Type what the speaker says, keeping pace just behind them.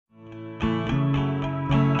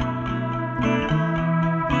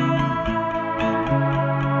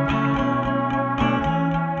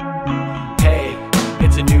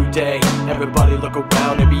everybody look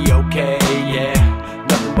around and be okay, yeah.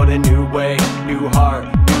 Nothing but a new way, new heart,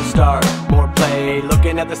 new start, more play.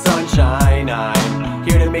 Looking at the sunshine, I'm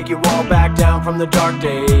here to make you all back down from the dark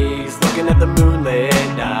days. Looking at the moonlit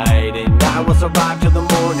night, and I will survive till the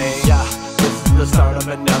morning, yeah. This is the start of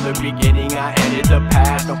another beginning. I ended the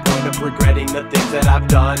past, no point of regretting the things that I've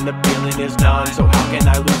done. The feeling is done, so how can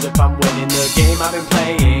I lose if I'm winning the game I've been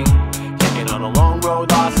playing? Taking on a long road,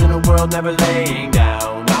 lost in a world, never laying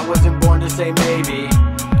down. I wasn't born to say maybe,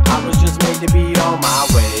 I was just made to be on my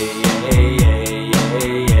way.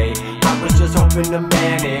 I was just hoping to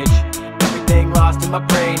manage everything lost in my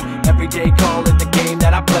brain. Every day call it the game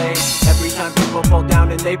that I play. Every time people fall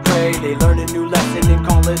down and they pray, they learn a new lesson and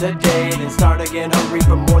call it a day. Then start again hungry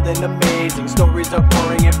for more than amazing. Stories are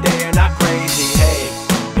boring if they are not crazy. Hey,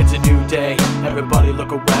 it's a new day, everybody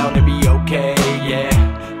look around and be okay, yeah.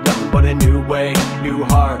 Nothing but a new way, new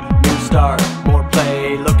heart, new start, more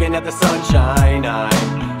play. Looking at the sunshine,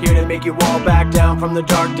 I'm here to make you all back down from the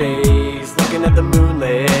dark days. Looking at the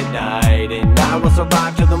moonlit night, and I will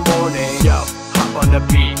survive till the morning. Yo, hop on the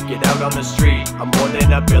beat, get out on the street. I'm more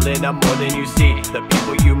than a villain, I'm more than you see. The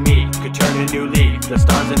people you meet could turn a new leaf. The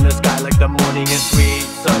stars in the sky like the morning is sweet.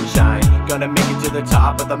 Sunshine, gonna make it to the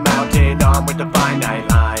top of the mountain. Armed with the finite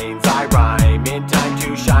lines, I rhyme in time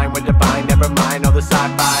to shine. When divine, never mind all the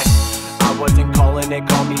sci-fi. I wasn't calling it,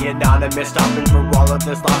 call me anonymous. Stopping for all of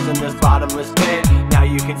this lost in this bottomless pit. Now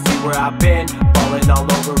you can see where I've been, falling all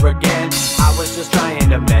over again. I was just trying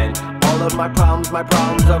to mend all of my problems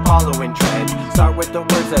are following trends. Start with the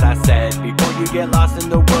words that I said before you get lost in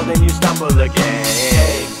the world and you stumble again.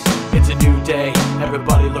 Hey, it's a new day,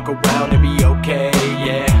 everybody look around and be okay,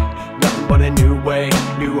 yeah. Nothing but a new way,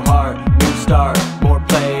 new heart, new start, more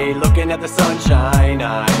play. Looking at the sunshine,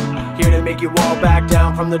 I'm here to make you all back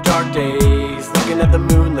down from the dark days. Looking at the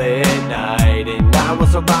moonlit night, and I will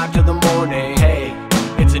survive till the morning. Hey,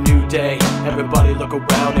 it's a new day, everybody look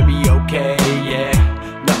around and be okay, yeah.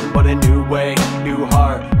 Nothing but a new way, new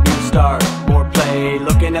heart, new start, more play.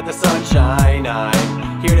 Looking at the sunshine,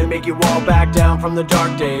 I'm here to make you all back down from the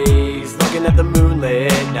dark days. Looking at the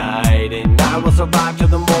moonlit night, and I will survive till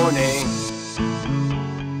the morning.